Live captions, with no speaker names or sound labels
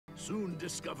soon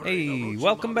discovering Hey,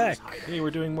 welcome back. Hey, we're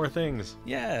doing more things.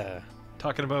 Yeah.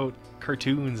 Talking about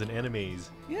cartoons and animes.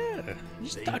 Yeah.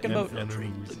 Just talking about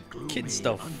kid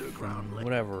stuff.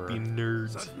 Whatever. Being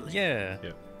nerds. Yeah.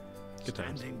 Yeah. Good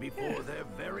times.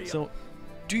 So,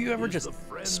 do you ever just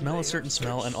smell a certain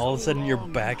smell and all of a sudden you're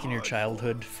back in your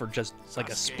childhood for just like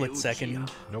a split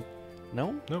second? Nope.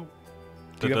 No? Nope.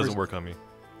 Do That you doesn't ever- work on me.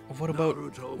 What about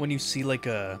when you see like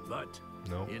a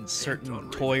No. certain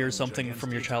toy or something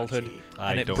from your childhood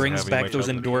I and it don't brings have any of back my those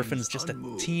childhood. endorphins just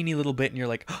a teeny little bit and you're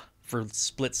like, for a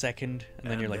split second, and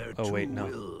then you're like, oh wait, no.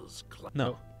 No.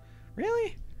 Nope.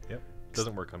 Really? Yep.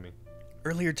 Doesn't work on me.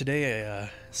 Earlier today, I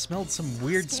smelled some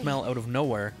weird smell out of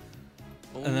nowhere,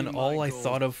 and then all I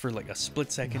thought of for like a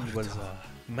split second was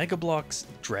Mega Bloks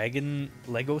dragon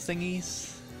Lego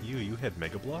thingies. You had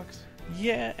Mega Bloks?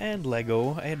 Yeah, and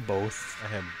Lego. I had both.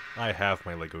 I have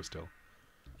my Lego still.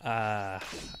 I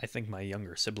think my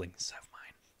younger siblings have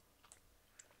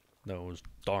mine. Those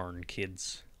darn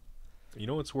kids. You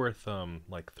know it's worth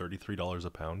like $33 a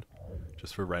pound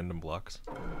just for random blocks?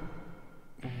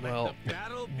 Well,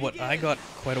 what I got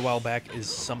quite a while back is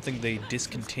something they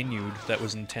discontinued that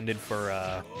was intended for,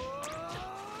 I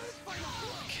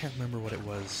can't remember what it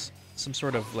was. Some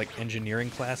sort of, like, engineering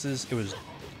classes. It was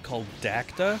called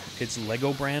Dacta. It's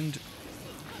Lego brand.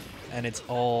 And it's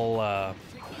all,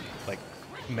 like,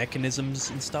 mechanisms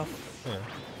and stuff. Yeah.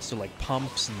 So, like,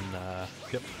 pumps and,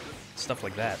 Yep. stuff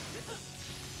like that.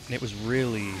 And it was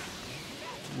really,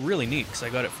 really neat, because I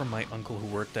got it from my uncle who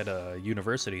worked at a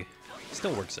university.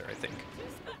 Still works there, I think.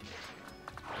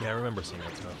 Yeah, I remember seeing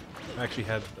that stuff. I actually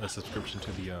had a subscription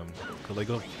to the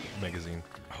Lego magazine.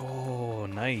 Oh,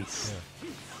 nice. Yeah.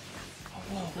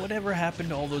 Oh, whatever happened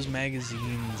to all those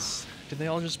magazines? Did they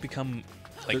all just become,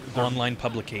 like, They're- online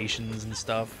publications and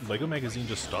stuff? Lego magazine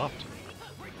just stopped.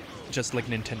 Just like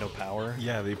Nintendo Power?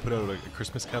 Yeah, they put out a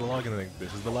Christmas catalog and they're like,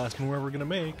 this is the last one we're ever gonna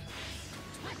make.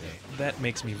 That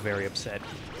makes me very upset.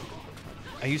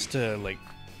 I used to, like,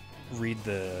 read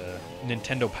the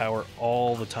Nintendo Power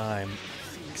all the time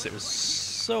because it was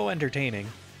so entertaining.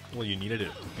 Well, you needed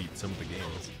it to beat some of the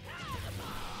games.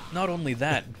 Not only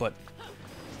that, but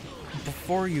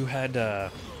before you had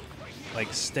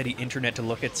like steady internet to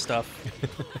look at stuff,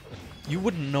 you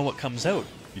wouldn't know what comes out.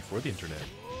 Before the internet.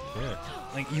 Yeah.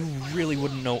 Like, you really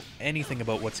wouldn't know anything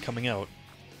about what's coming out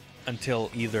until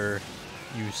either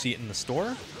you see it in the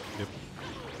store Yep.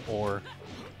 or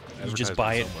you just Advertisement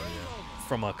buy it somewhere, yeah.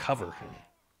 from a cover.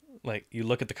 Like, you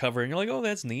look at the cover and you're like, oh,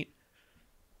 that's neat.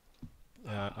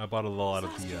 I bought a lot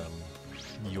of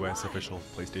the U.S. official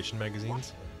PlayStation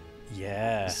magazines.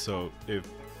 Yeah. So if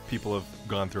people have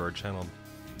gone through our channel,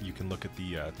 you can look at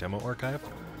the demo archive.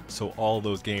 So all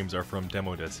those games are from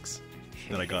demo discs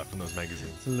that I got from those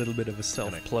magazines. A little bit of a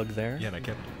self-plug there. Yeah, and I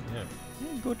kept yeah.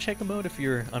 Yeah, go check them out if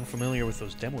you're unfamiliar with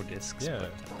those demo discs. Yeah.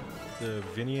 but- The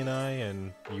Vinny and I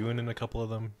and Ewan and a couple of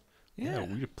them. Yeah.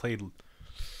 We played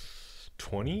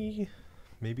 20,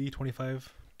 maybe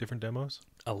 25 different demos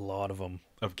A lot of them.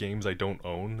 of games I don't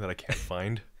own that I can't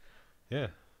find. Yeah.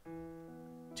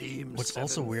 What's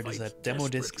also weird is that demo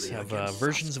discs have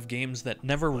versions of games that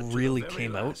never really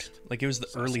came out. Like, it was the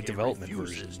early development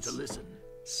versions.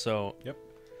 So, Yep.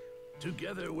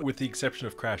 Together With the exception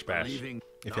of Crash Bash. believing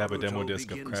If you have a demo Naruto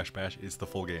disc of begins- Crash Bash, it's the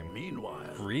full game.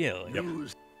 Meanwhile, really?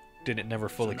 news Did it never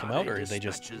fully come out, or they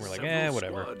just were like,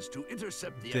 whatever?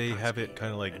 They have it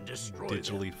kind of like and destroy them.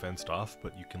 digitally fenced off,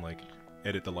 but you can like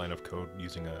edit the line of code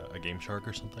using a Game Shark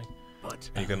or something. But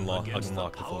And you can unlock against the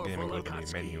full game and go to the main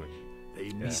Akatsuki, menu. they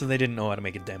meet So they didn't know how to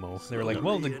make a demo. They were like,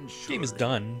 well, the game is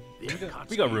done.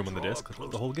 We got room on the disc. Let's put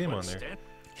the whole game on there.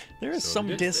 There are So some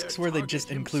did discs where they just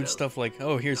include stuff like,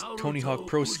 oh, here's Tony Hawk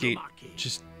Pro Skate,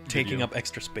 just taking Video. up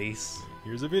extra space.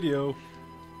 Here's a video.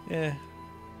 Yeah.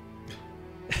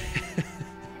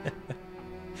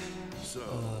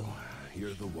 So,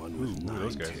 you're the one with Ooh,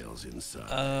 those nine guys. tails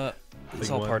inside. It's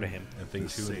Thing all one part of him. And thing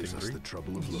This 2 and saves thing us 3. the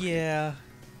trouble of looking. Yeah.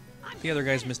 The other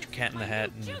guy's Mr. Cat in the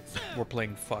Hat, and we're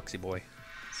playing Foxy Boy.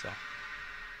 So,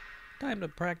 time to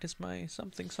practice my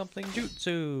something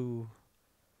jutsu.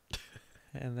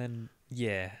 And then,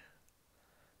 yeah.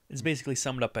 It's basically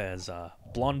summed up as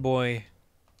blonde boy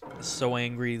is so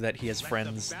angry that he has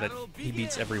friends that he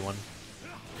beats everyone.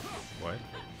 What?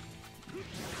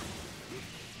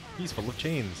 He's full of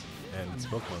chains and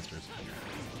smoke monsters.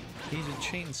 He's a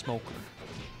chain smoker.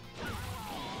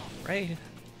 Right?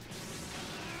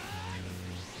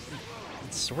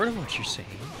 It's sort of what you're saying.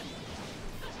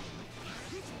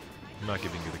 I'm not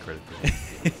giving you the credit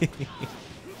for that.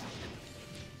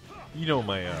 You know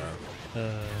my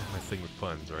my thing with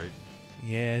puns, right?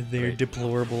 Yeah, they're Right.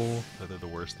 deplorable. That they're the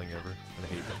worst thing ever, and I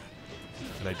hate them.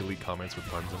 And I delete comments with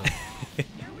puns in it.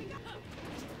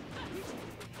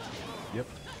 Yep.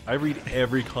 I read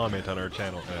every comment on our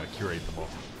channel and I curate them all.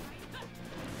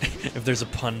 If there's a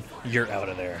pun, you're out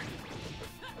of there.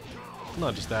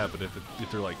 Not just that, but if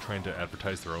they're like trying to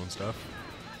advertise their own stuff.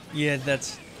 Yeah,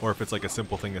 that's... Or if it's like a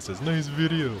simple thing that says, nice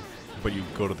video, but you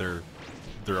go to their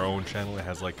own channel, it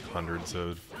has like hundreds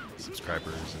of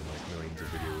subscribers and like millions of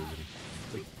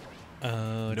videos.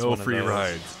 And it's no one of free those.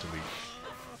 rides,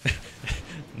 delete.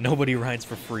 Nobody rides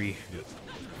for free. Yep.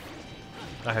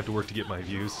 I have to work to get my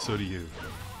views, so do you.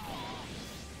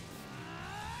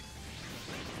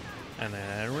 And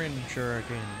then Rin Shuriken.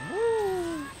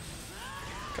 Woo!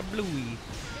 Kablooey.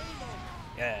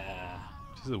 Yeah.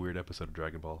 This is a weird episode of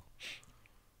Dragon Ball.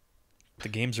 The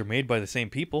games are made by the same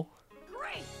people.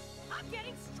 Great! I'm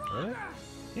getting Are stronger!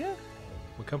 they? Yeah.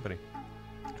 What company?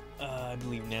 I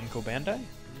believe Namco Bandai.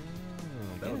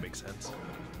 That would make sense.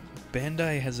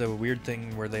 Bandai has a weird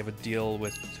thing where they have a deal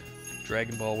with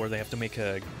Dragon Ball where they have to make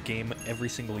a game every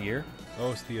single year.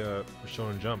 Oh, it's the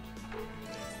Shonen Jump.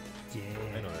 Yeah.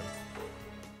 I know them.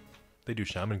 They do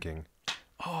Shaman King.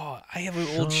 Oh, I have an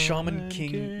old Shaman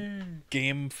King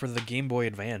game for the Game Boy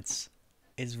Advance.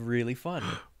 It's really fun.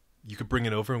 You could bring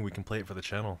it over and we can play it for the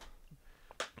channel.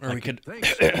 Or we could Thanks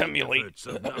to the emulate. efforts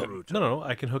of Naruto, No,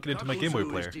 I can hook it into my Game Boy Kakuzu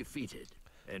is player. defeated,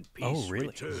 and peace Oh, really?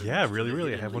 returns Yeah, to really. the I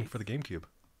Hidden have one Leaf. for the GameCube.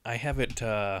 I have it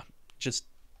just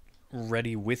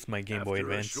ready with my Game Boy After a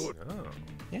Advance. short Oh.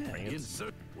 Yeah, it's,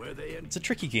 insert where they it's a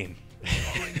tricky game.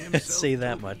 calling Let's himself say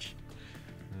that Toby. much.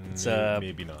 It's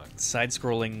Maybe not.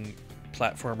 side-scrolling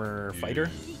platformer fighter.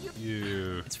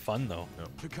 You. It's fun though.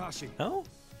 Kakashi. Oh,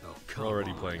 Oh, We're come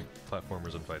already on. playing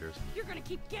platformers and fighters. You're gonna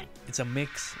keep getting. it's a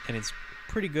mix and it's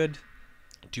pretty good.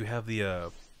 Do you have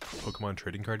the Pokemon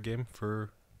trading card game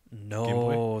for? No,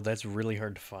 Boy? that's really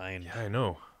hard to find. Yeah, I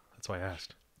know. That's why I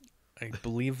asked. I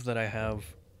believe that I have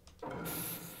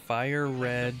Fire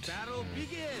Red, Battle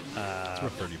begins. It's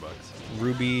worth $30.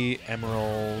 Ruby,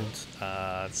 Emerald,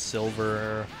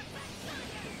 Silver,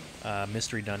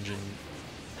 Mystery Dungeon.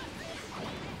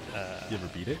 You ever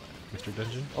beat it, Mr.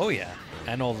 Dungeon? Oh yeah,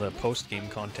 and all the post-game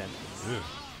content. Ew.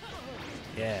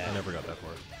 Yeah, I never got that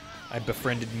far. I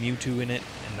befriended Mewtwo in it,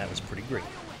 and that was pretty great.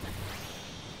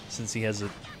 Since he has a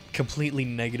completely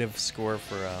negative score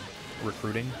for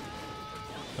recruiting.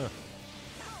 Huh.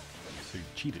 So you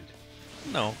cheated.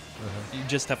 No, you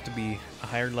just have to be a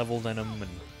higher level than him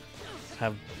and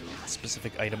have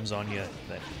specific items on you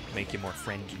that make you more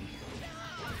friendly.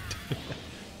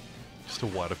 Just a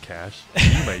wad of cash.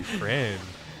 You, my friend.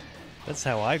 That's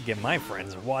how I get my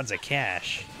friends, wads of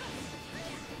cash.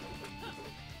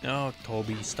 Oh,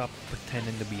 Toby, stop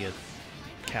pretending to be a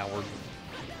coward.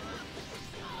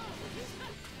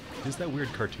 There's that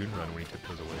weird cartoon run when he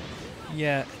tiptoes away.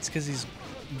 Yeah, it's because he's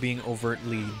being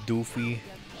overtly doofy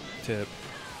to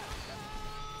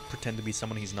pretend to be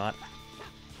someone he's not.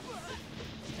 So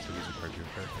he's a cartoon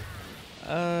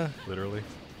character. Literally.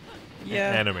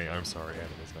 Yeah. Anime. I'm sorry,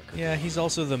 anime's not cartoon. Yeah, he's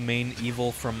also the main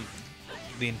evil from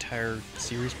the entire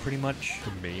series, pretty much.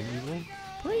 The main evil.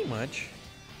 Pretty much.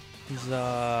 He's,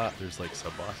 There's like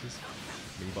sub bosses,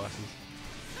 mini bosses,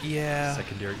 yeah.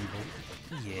 secondary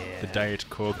evil. Yeah. The Diet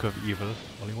Coke of evil.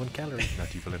 Only 1 calorie.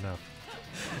 Not evil enough.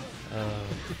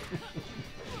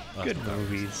 Good Austin Powers.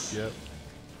 movies. Yep.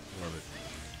 Love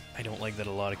it. I don't like that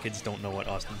a lot of kids don't know what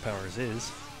Austin Powers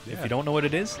is. If Yeah. you don't know what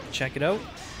it is, check it out.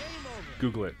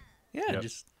 Google it. Yeah, Yep.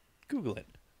 just Google it.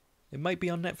 It might be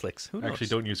on Netflix. Who knows? Actually,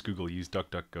 don't use Google. Use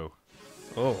DuckDuckGo.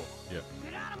 Oh. Yep.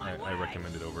 I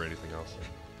recommend it over anything else.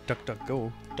 Duck, duck,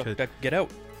 go. Duck, Good. duck, get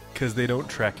out. Because they don't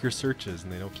track your searches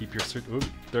and they don't keep your search. Ooh,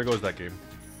 there goes that game.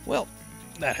 Well,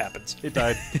 that happens. It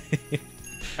died.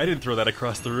 I didn't throw that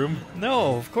across the room.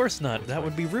 No, of course not. That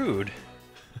would be rude.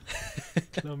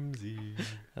 Clumsy.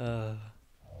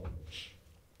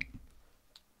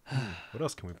 What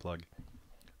else can we plug?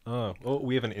 Oh,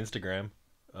 we have an Instagram.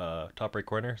 Top right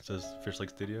corner says Fishleg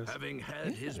Studios. Having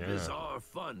had his Yeah. bizarre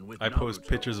fun with I post Naruto,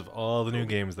 pictures of all the new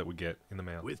games that we get in the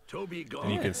mail. with Toby gone.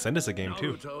 And you can send us a game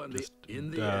too. Naruto and the- Just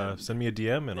in the end, send me a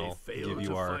DM and they I'll failed give you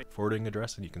to our fight forwarding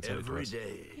address and you can send it to every us.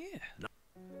 day Yeah.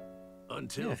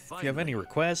 until Yeah. If you have any finally,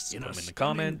 requests, in put a them in the stunning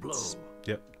comments. blow,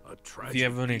 Yep. a If you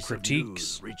have tragic any piece of critiques,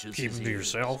 news reaches keep his them to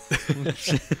ears. yourself.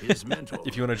 His mentor,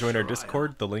 If you want to join our Jiraiya,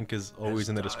 Discord, the link is always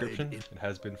in the died description. in- It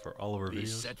has been for all of our videos.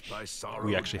 beset by sorrow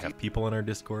We actually have deep, people on our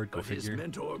Discord. Go but his figure.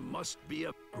 mentor must be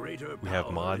a greater We have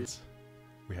power. mods.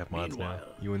 We have mods now.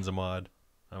 Meanwhile- Ewan's a mod.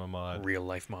 I'm a mod. Real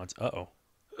life mods. Uh-oh.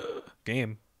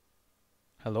 Game.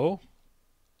 Hello?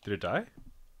 Did it die?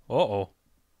 Uh-oh.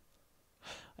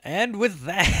 And with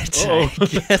that, Uh-oh. I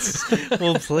guess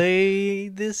we'll play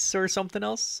this or something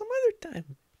else some other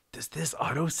time. Does this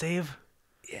autosave?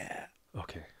 Yeah.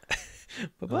 Okay.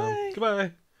 Bye-bye.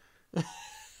 Goodbye.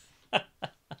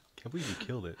 Can't believe you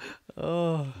killed it.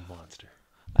 Oh, Monster.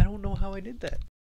 I don't know how I did that.